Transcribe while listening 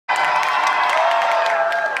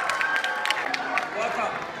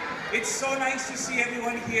It's so nice to see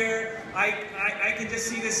everyone here. I can just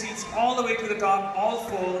see the seats all the way to the top, all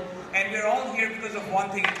full. And we're all here because of one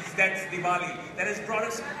thing, that's Diwali. That has brought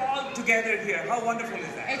us all together here. How wonderful is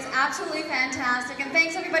that? It's absolutely fantastic. And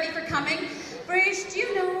thanks everybody for coming. Brish, do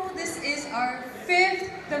you know this is our 5th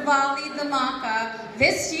Diwali Dhamaka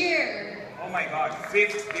this year? Oh my God,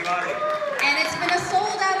 5th Diwali. And it's been a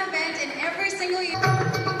sold out event in every single year.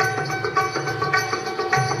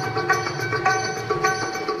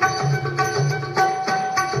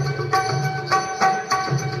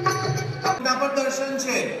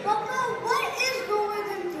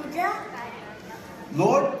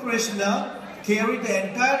 Lord Krishna carried the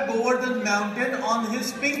entire Govardhan mountain on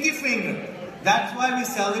his pinky finger. That's why we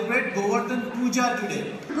celebrate Govardhan Puja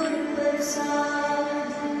today.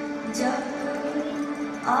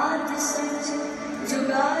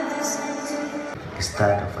 Is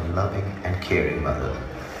that of a loving and caring mother.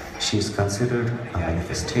 She is considered a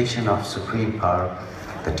manifestation of supreme power,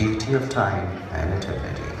 the deity of time and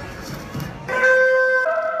eternity.